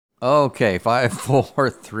Okay, 5, 4,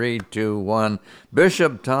 3, 2, 1.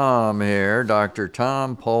 Bishop Tom here, Dr.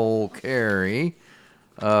 Tom Pole Carey,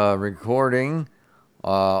 recording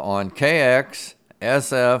on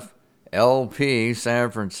KXSF LP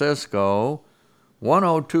San Francisco,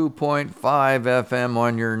 102.5 FM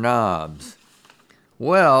on your knobs.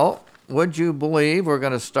 Well, would you believe we're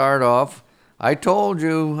going to start off? I told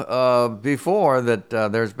you before that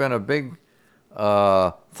there's been a big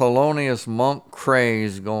Thelonious Monk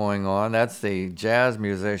craze going on. That's the jazz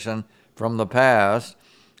musician from the past,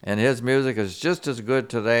 and his music is just as good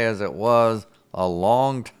today as it was a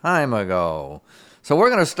long time ago. So we're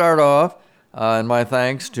going to start off, and my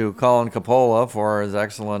thanks to Colin Coppola for his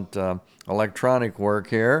excellent electronic work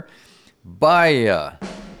here. Bye.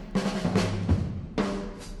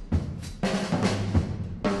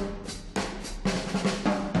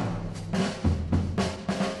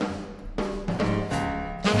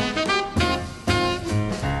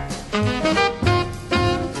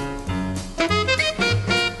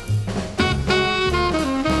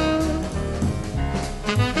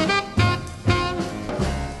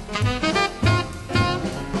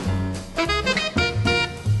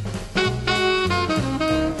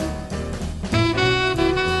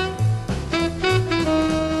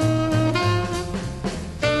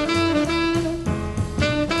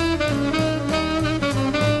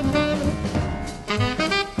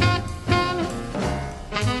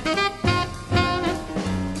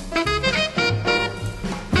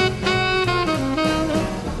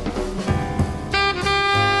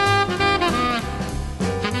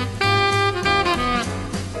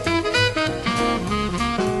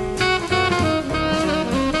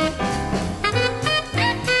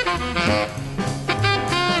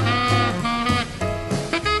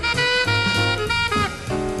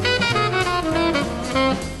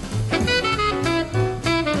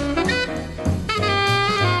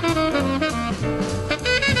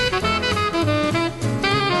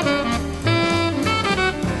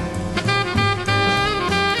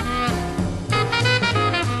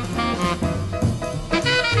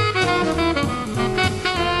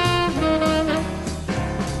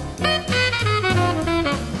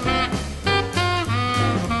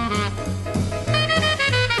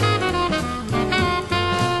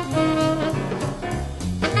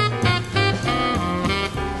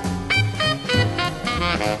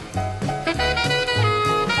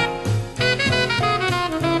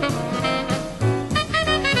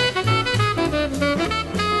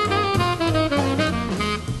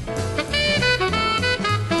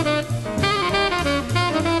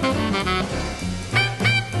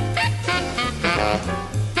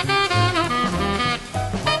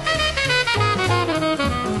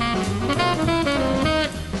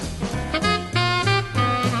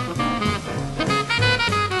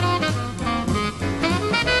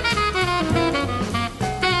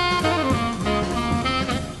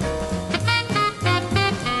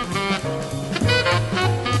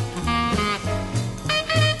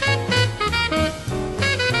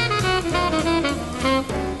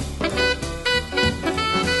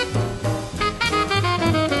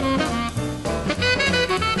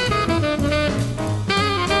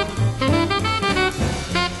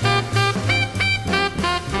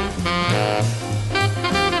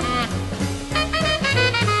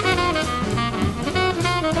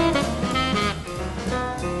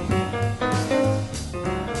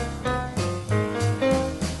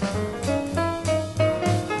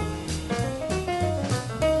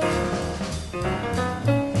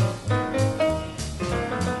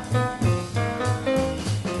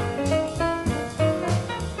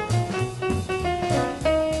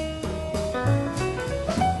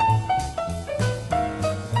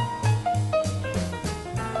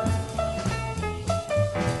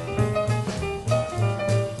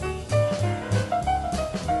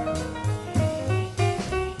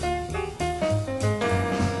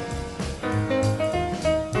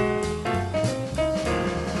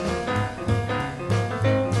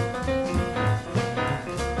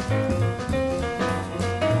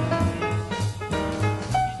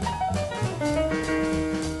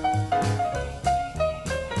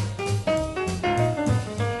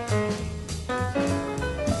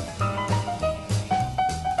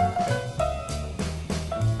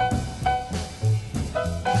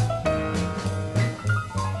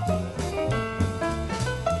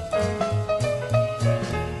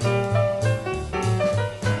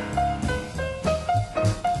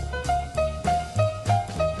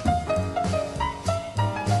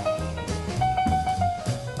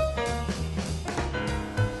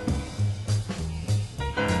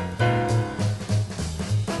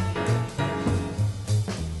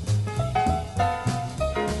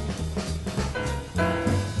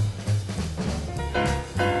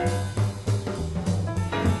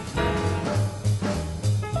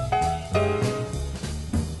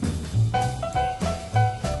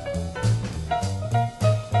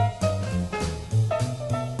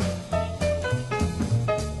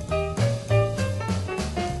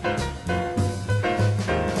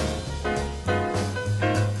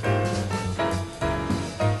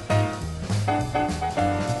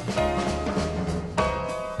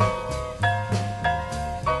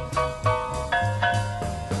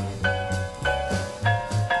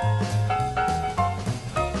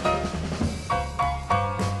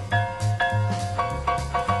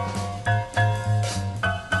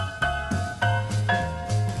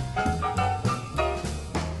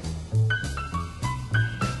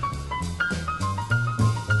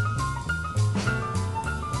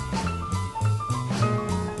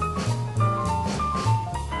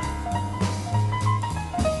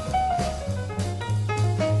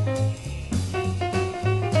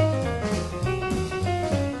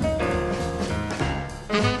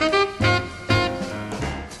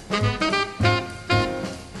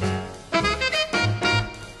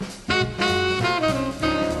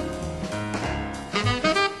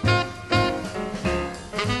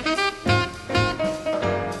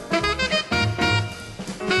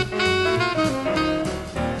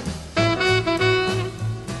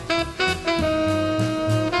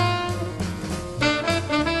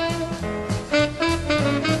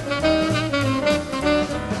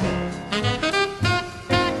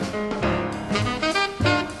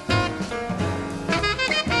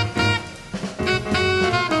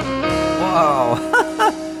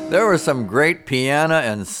 Wow. There was some great piano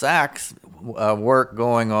and sax work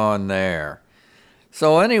going on there.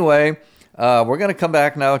 So anyway, we're going to come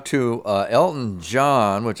back now to Elton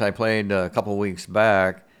John, which I played a couple weeks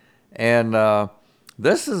back. And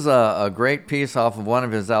this is a great piece off of one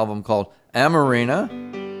of his albums called Amarina.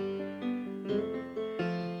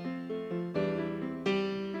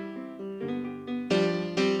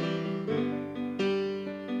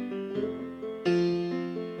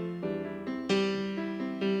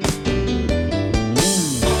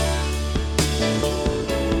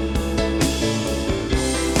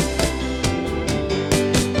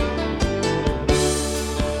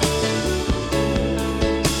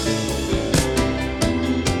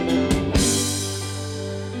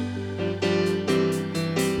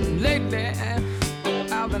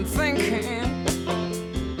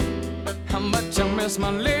 My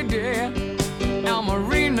lady,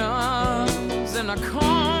 Amarina's in a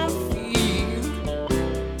cornfield,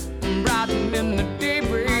 riding in the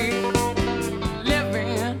daybreak,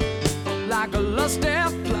 living like a lusty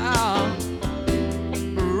plow,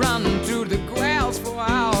 running through the grass for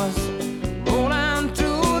hours, rolling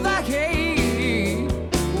through the hay,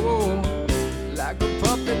 oh, like a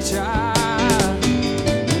puppet child.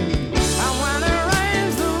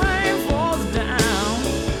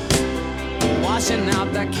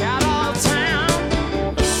 Out the cattle town,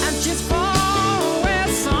 and she's far away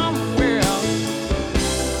somewhere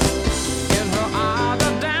in her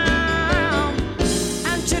other down,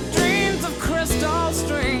 and she dreams of crystal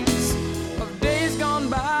strings of days gone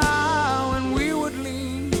by when we would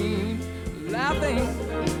lean, laughing,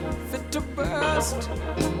 fit to burst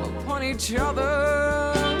upon each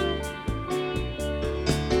other.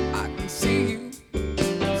 I can see you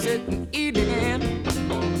sitting eating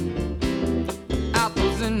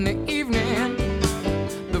in the evening,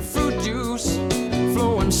 the fruit juice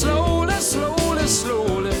flowing slowly, slowly,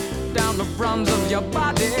 slowly down the fronts of your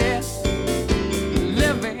body,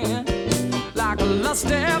 living like a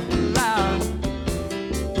lusty flower,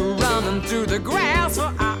 running through the grass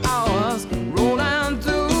for hours, rolling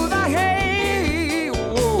through the hay,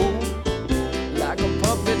 whoa, like a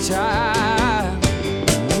puppet child.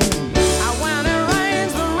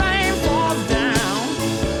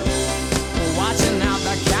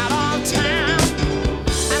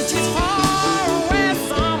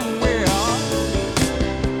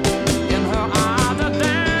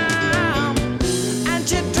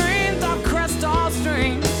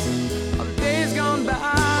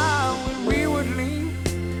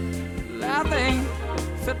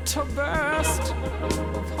 To burst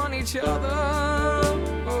upon each other.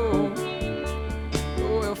 Oh,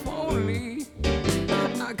 oh, if only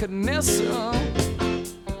I could nestle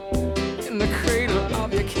in the cradle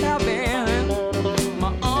of your cabin,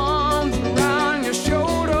 my arms around your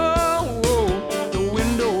shoulder. Oh, the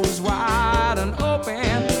windows wide and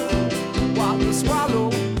open, while the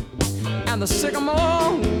swallow and the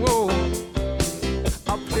sycamore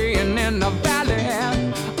are playing in the valley.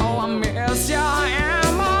 Oh, I miss you.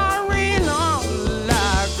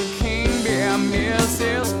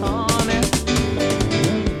 Misses honey.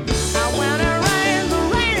 And when it rains, the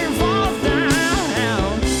rain falls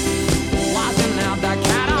down, watching out the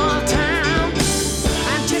cattle town,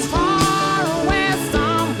 and she's far away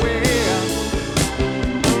somewhere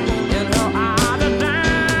in her other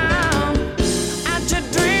down, and she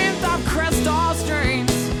dreams of crystal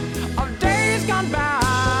strings of days gone by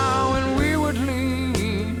when we would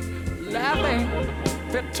lean, laughing,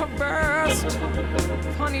 fit to burst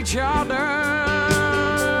upon each other.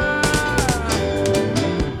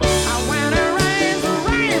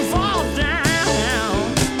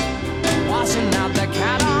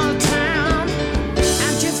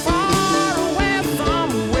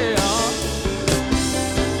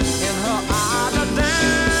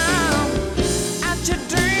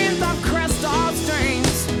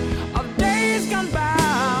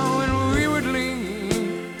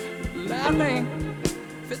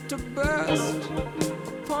 Fit to burst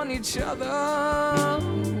upon each other.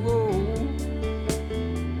 Whoa.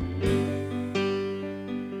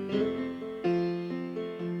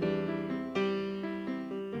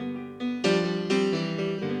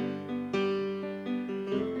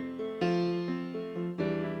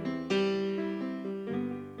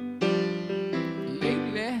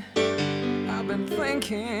 Lately, I've been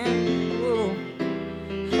thinking, whoa,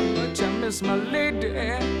 how much I miss my lady.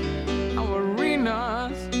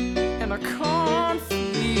 Arenas in a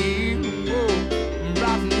cornfield,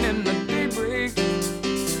 riding in the daybreak,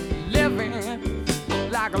 living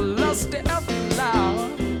like a lusty flower,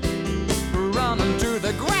 running through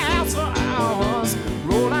the grass for hours,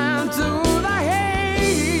 rolling through the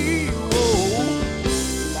hay. Oh,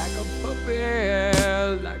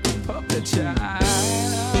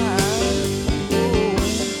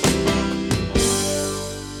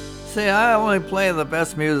 I only play the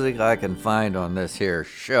best music I can find on this here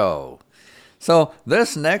show. So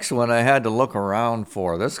this next one I had to look around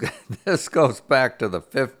for. This goes back to the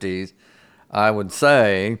 50s, I would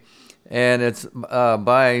say, and it's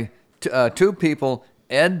by two people,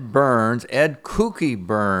 Ed Kooky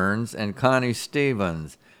Burns, and Connie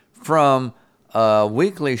Stevens, from a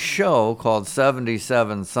weekly show called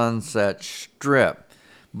 77 Sunset Strip.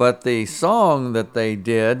 But the song that they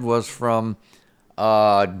did was from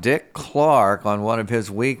Dick Clark on one of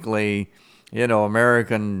his weekly,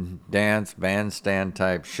 American dance bandstand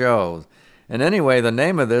type shows. And anyway, the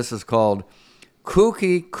name of this is called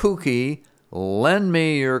Kooky, Lend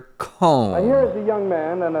Me Your Comb. Here is a young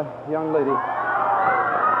man and a young lady.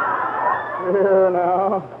 Here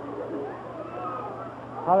now.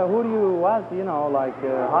 Who do you ask,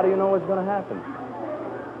 how do you know what's going to happen?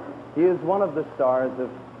 He is one of the stars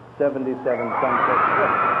of 77 Sunset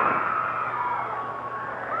Strip.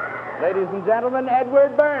 Ladies and gentlemen,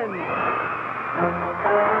 Edward Burns.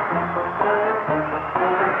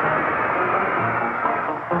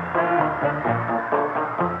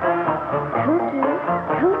 Kooky,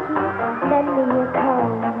 lend me your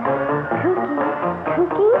comb.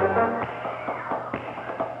 Kooky.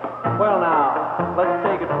 Well, now, let's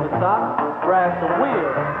take it from the top. Grab some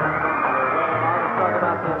wheels. Well, let's talk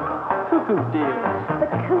about them cuckoo deals. But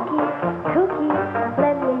Kooky,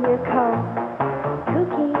 lend me your comb.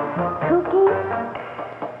 Kooky.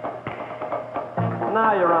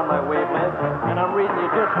 Now you're on my wavelength, and I'm reading you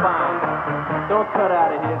just fine. Don't cut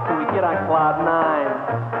out of here till we get on cloud 9.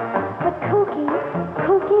 But Kooky,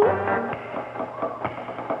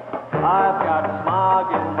 I've got smog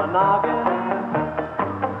in my noggin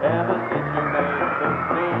ever since you made the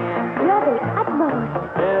scene. you're the utmost.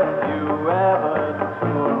 If you ever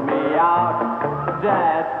tune me out,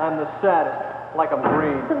 Dad, I'm the saddest, like I'm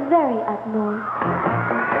green. The very utmost.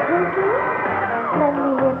 Kooky, lend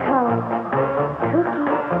me your comb. Kooky.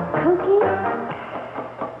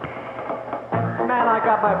 Man, I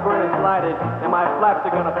got my furnace lighted, and my flaps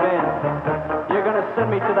are gonna bend. You're gonna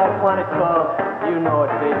send me to that planet called, you know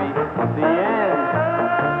it, baby, the end.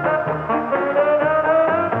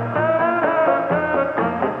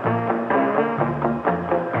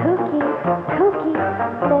 Kooky,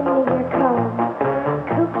 lend me your comb.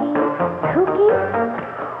 Kooky.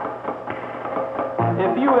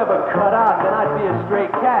 If you ever cut out, then I'd be a stray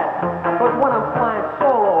cat. But when I'm flying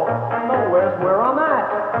solo, nowhere's where I'm at.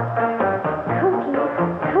 Kooky,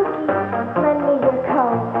 lend me your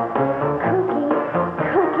comb. Kooky.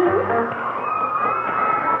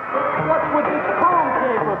 What's with this comb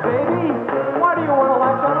caper, baby? Why do you want to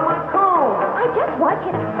latch onto my comb? I just want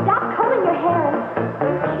you to stop combing your hair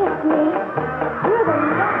and kiss me. You're the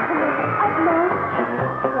maximum utmost.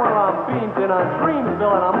 Well, I'm beamed in on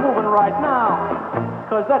Dreamville, and I'm moving right now.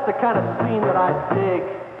 Because that's the kind of scene that I dig.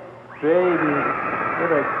 Baby,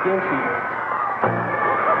 with a Ginchy.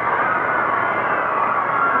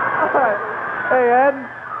 All right. Hey, Ed,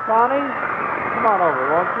 Connie, come on over,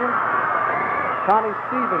 won't you? Connie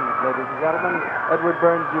Stevens, ladies and gentlemen. Edward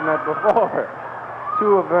Burns, you met before.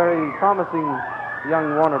 Two very promising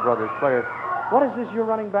young Warner Brothers players. What is this? You're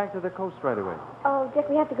running back to the coast right away. Oh, Dick,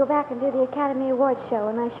 we have to go back and do the Academy Awards show,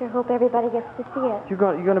 and I sure hope everybody gets to see it. You're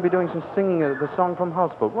going to be doing some singing the song from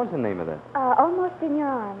Houseboat. What's the name of that? Almost in Your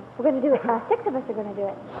Arms. We're going to do it. 6 of us are going to do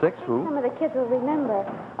it. 6? Who? Some of the kids will remember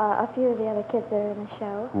a few of the other kids that are in the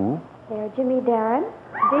show. Who? They're Jimmy Darren,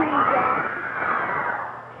 Dean Jack,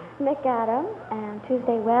 Nick Adams, and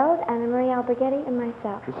Tuesday Wells, Anna Marie Alberghetti, and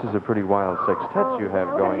myself. This is a pretty wild sextet you have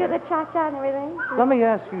We're going. going to do the cha-cha and everything. Let me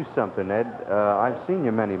ask you something, Ed. I've seen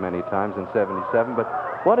you many, many times in 77, but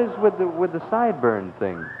what is with the sideburn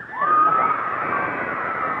thing?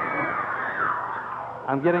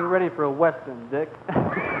 I'm getting ready for a Western, Dick.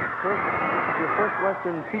 Your first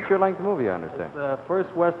Western feature-length movie, I understand. The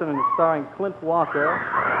first Western and starring Clint Walker.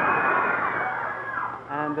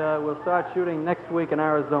 And we'll start shooting next week in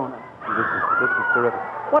Arizona. This is terrific.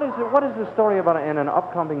 What is the story about in an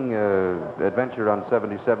upcoming adventure on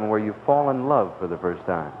 77 where you fall in love for the first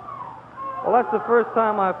time? Well, that's the first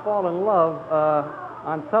time I fall in love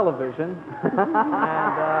on television. And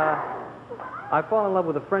I fall in love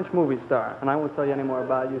with a French movie star. And I won't tell you any more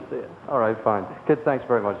about it. You see it. All right, fine. Kids, thanks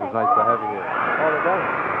very much. It's nice to have you here. All the best.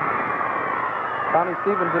 Connie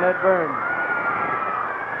Stevens and Ed Burns.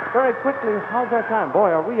 Very quickly, how's our time? Boy,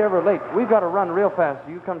 are we ever late. We've got to run real fast.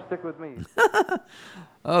 You come stick with me.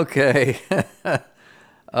 Okay.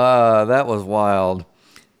 That was wild.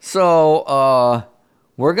 So,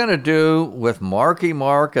 we're going to do with Marky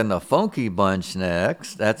Mark and the Funky Bunch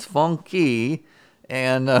next. That's funky.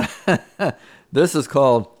 And this is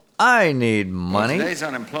called I need Well, money. today's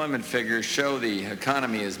unemployment figures show the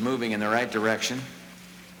economy is moving in the right direction.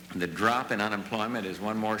 The drop in unemployment is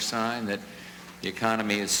one more sign that the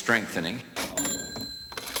economy is strengthening.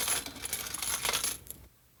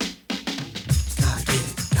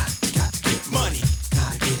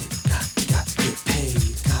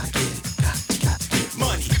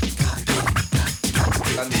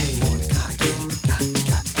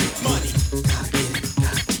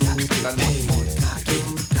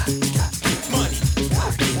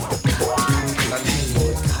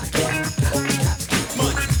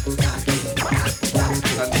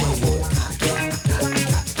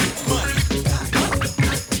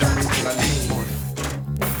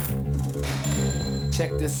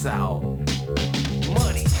 Check this out.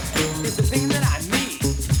 Money is the thing that I need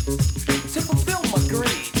to fulfill my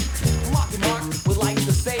greed. Marky Mark would like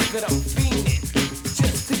to say that I'm fiending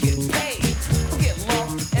just to get paid. Forget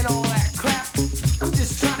love and all that crap. I'm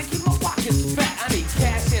just trying to keep my pockets fat. I need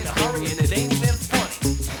cash in a hurry and it ain't even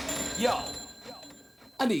funny. Yo,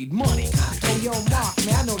 I need money. Hey, yo, Mark,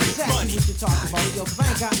 man, I know exactly what you're talking about, yo, 'cause I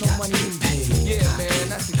ain't got no money either. Yeah, man,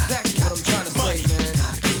 that's exactly what I'm trying to say, man.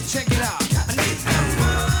 Check it out. I need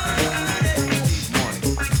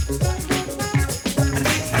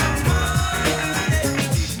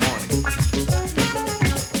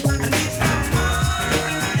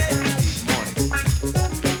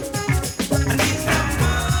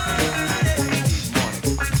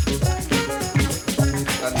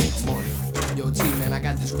Yo, T, man, I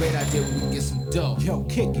got this great idea where we can get some dough. Yo,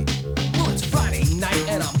 kick it. Well, it's Friday night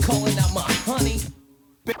and I'm calling out my honey.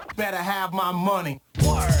 Better have my money.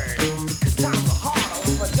 Word, cause times are hard. I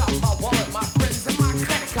lost my job, my wallet, my friends, and my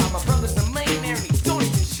credit card. My brother's a millionaire and he don't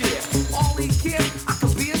even share. All he cares, I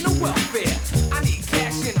could be in the welfare. I need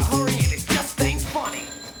cash in a hurry and it just ain't funny.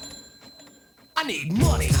 I need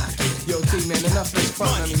money. Yo, T, man, enough of this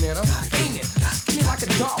fun on me, man. Ain't it? Just give me like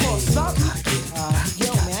 $1 or something.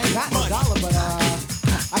 Yo, man, I ain't got no dollar, but,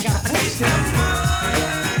 I got a food stamp.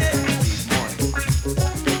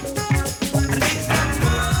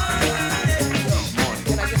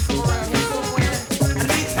 Can I get some around here somewhere?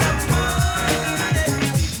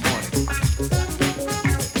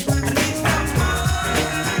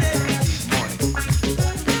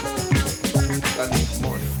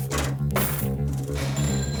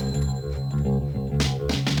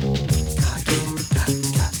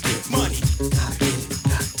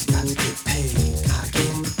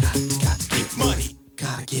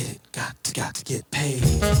 Got to get paid.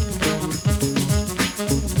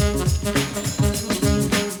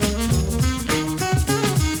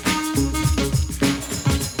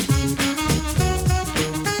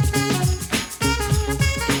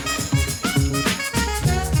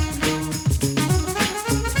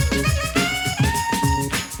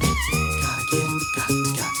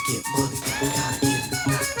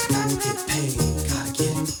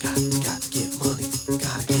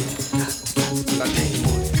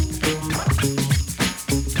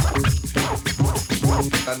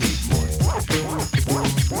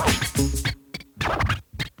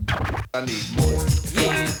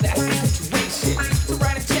 Yeah, that's the situation. So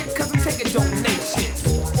write a check cause I'm taking donations.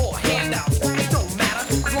 Or handouts, it don't matter.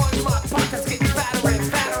 As long as my pockets get fatter and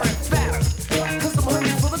fatter and fatter. Cause I'm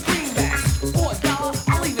hungry for the greenbacks. For $1,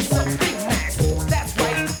 I'll even sell Big Macs. That's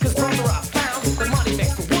right, cause brother I found the money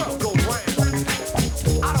makes the world go round.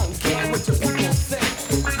 I don't care what your people say.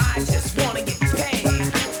 I just wanna get paid.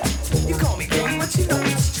 You call me green, but you know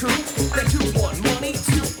it's true. That you want money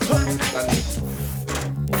too.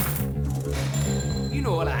 You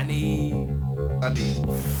know what I need.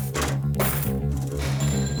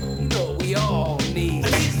 You know what we all need.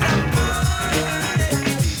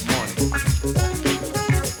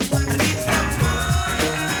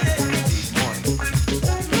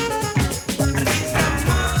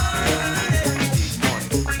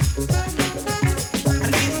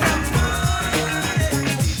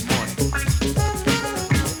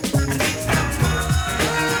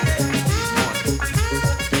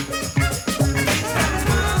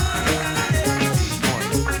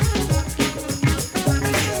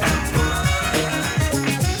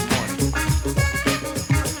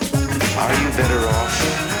 Are you better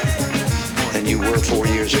off than you were 4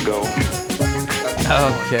 years ago?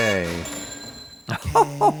 Okay.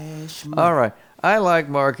 All right. I like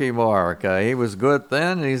Marky Mark. He was good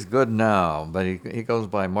then, and he's good now. But he goes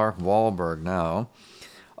by Mark Wahlberg now.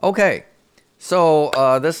 Okay. So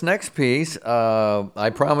this next piece,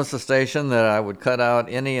 I promised the station that I would cut out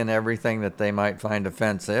any and everything that they might find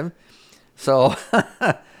offensive. So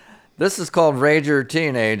this is called Rager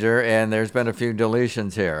Teenager, and there's been a few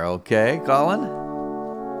deletions here. Okay, Colin?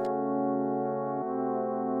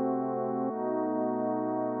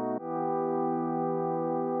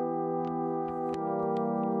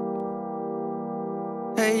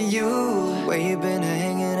 Hey you, where you been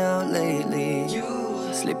hanging out lately?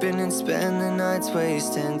 Sleeping and spending nights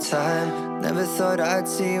wasting time. Never thought I'd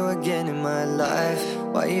see you again in my life.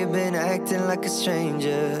 Why you been acting like a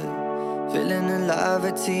stranger? Feeling alive,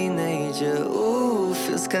 a teenager. Ooh,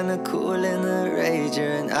 feels kinda cool in the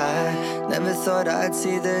rager. And I never thought I'd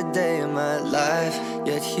see the day of my life,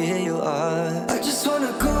 yet here you are. I just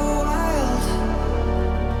wanna go wild.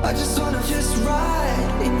 I just wanna just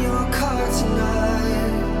ride in your car tonight,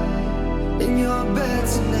 in your bed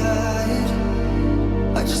tonight.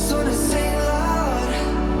 I just wanna sing loud.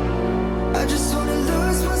 I just wanna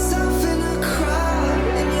lose myself in the crowd,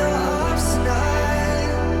 in your arms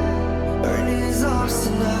tonight, or in his arms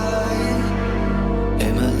tonight.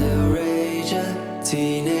 Am I a little rager,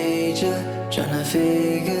 teenager, tryna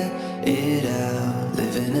figure it out,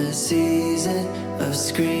 living a season of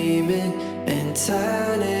screaming and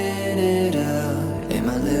turning it out. Am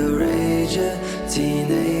I a little rager,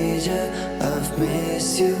 teenager, I've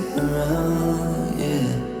missed you around,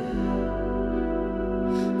 yeah.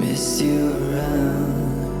 Miss you around.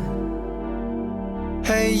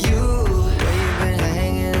 Hey you, where you been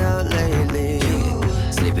hanging out lately?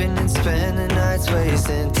 Sleeping and spending nights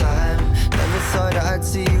wasting time. Never thought I'd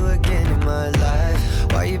see you again in my life.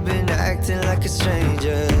 Why you been acting like a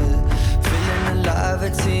stranger? Feeling alive, a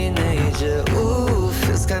teenager. Ooh,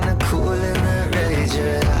 feels kinda cool in the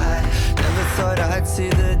rager. I never thought I'd see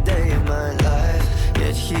the day of my life,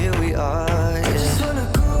 yet here we are, yeah. I just wanna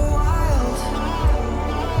go wild.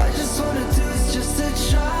 I just wanna do is just to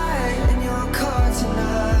try in your car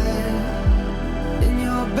tonight, in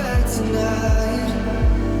your bed tonight.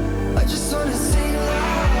 I just wanna sing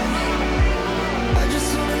loud. I just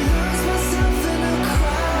wanna lose myself in a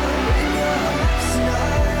crowd, in your arms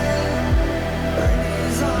tonight, or in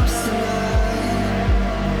his arms tonight.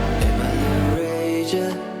 Am I a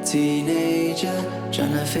rager, teenager,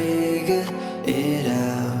 tryna figure it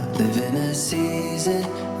out, living a season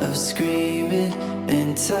of screaming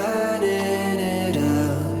and turning it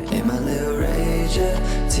out. Am I a little rager,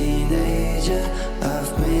 teenager,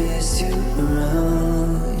 I've missed you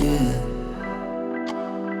around, yeah.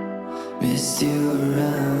 Missed you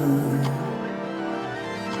around.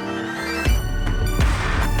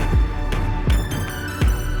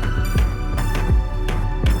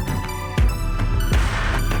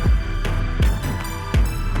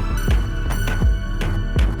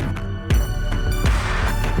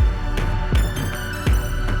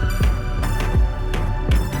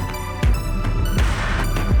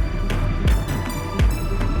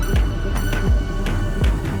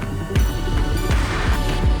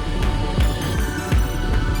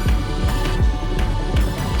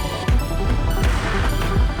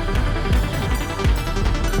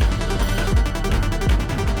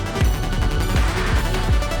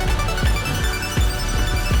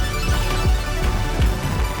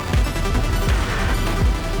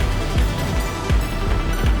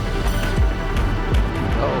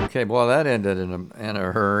 Okay, well, that ended in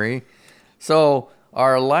a hurry. So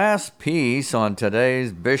our last piece on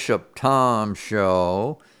today's Bishop Tom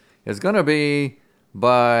show is going to be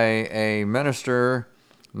by a minister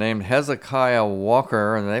named Hezekiah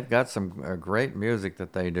Walker, and they've got some great music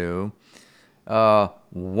that they do.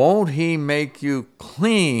 Won't He Make You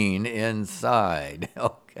Clean Inside?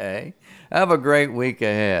 Okay. Have a great week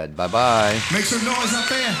ahead. Bye-bye. Make some noise out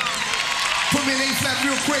there. Put me in A flat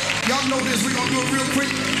real quick. Y'all know this. We're going to do it real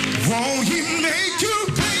quick. Won't He make you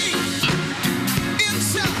clean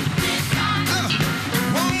inside?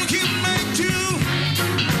 Won't He make you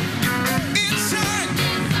inside?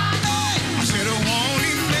 Hey, I said, won't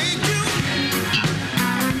He make you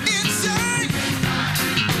inside?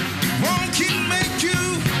 Won't He make you?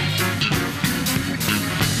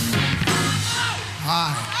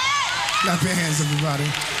 All right. Clap your hands, everybody.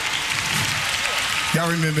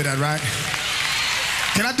 Y'all remember that, right?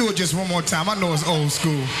 Can I do it just one more time? I know it's old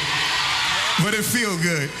school, but it feel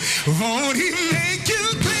good. Won't He make you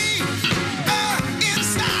clean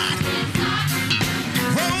inside?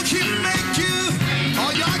 Won't He make you?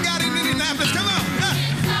 Oh, y'all got it in Indianapolis. Come on.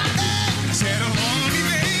 I said, won't He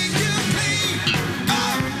make you clean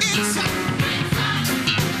inside?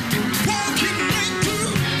 Won't He make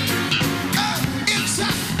you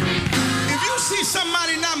inside? If you see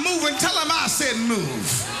somebody not moving, tell them I said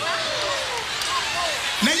move.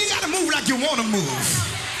 Now you gotta move like you wanna move.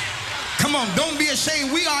 Come on, don't be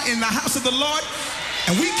ashamed. We are in the house of the Lord,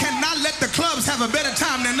 and we cannot let the clubs have a better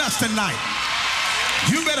time than us tonight.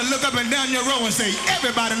 You better look up and down your row and say,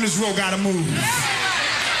 everybody in this row gotta move.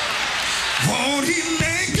 Won't He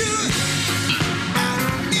make you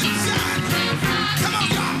inside? Come on,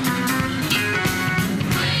 y'all.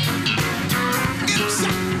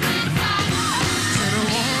 Inside.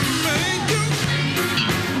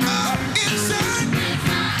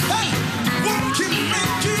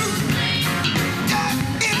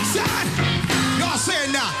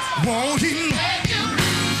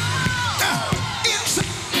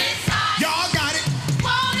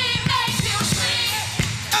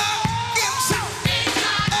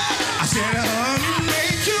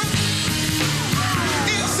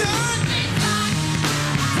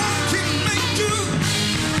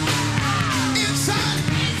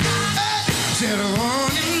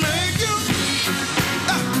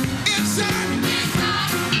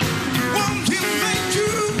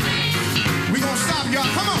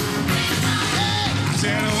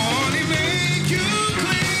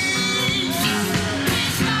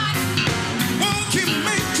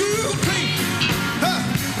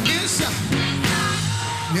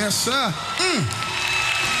 sir.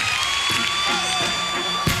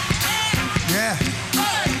 Yeah.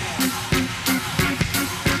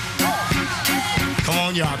 Come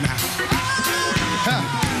on, y'all now. Huh.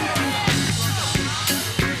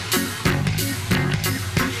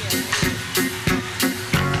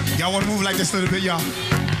 Y'all want to move like this a little bit, y'all?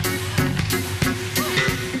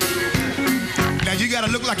 Now you got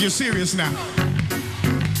to look like you're serious now.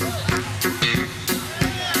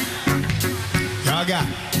 Y'all got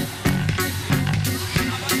it.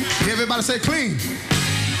 Everybody say clean.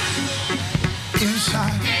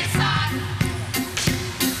 Inside. Inside.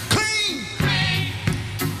 Clean. Clean.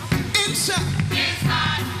 Inside.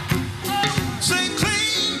 Inside. Say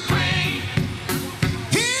clean. Clean.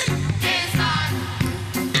 In. Inside.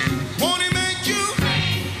 Won't he make you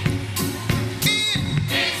clean? In.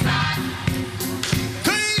 Inside.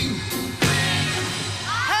 Clean. Clean.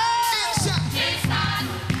 Inside. Inside.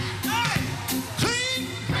 Clean.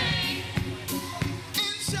 Clean.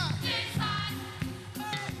 Inside.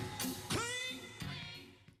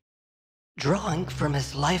 Drawing from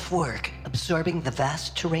his life work, absorbing the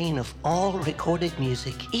vast terrain of all recorded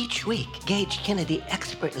music, each week, Gage Kennedy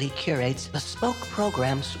expertly curates bespoke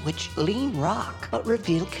programs which lean rock, but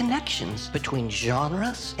reveal connections between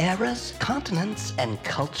genres, eras, continents, and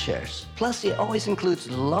cultures. Plus, he always includes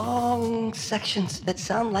long sections that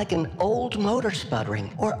sound like an old motor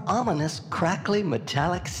sputtering or ominous, crackly,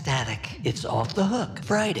 metallic static. It's Off the Hook,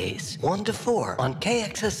 Fridays, 1 to 4 on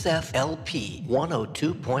KXSF LP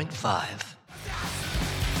 102.5.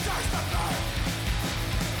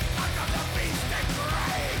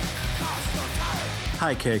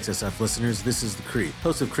 Hi KXSF listeners, this is The Creep,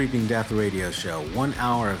 host of Creeping Death Radio Show, 1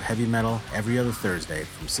 hour of heavy metal every other Thursday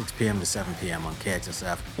from 6 p.m. to 7 p.m. on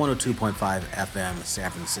KXSF 102.5 FM San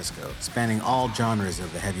Francisco, spanning all genres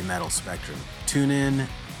of the heavy metal spectrum. Tune in,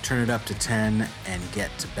 turn it up to 10, and get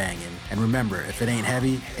to banging. And remember, if it ain't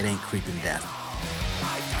heavy, it ain't Creeping Death.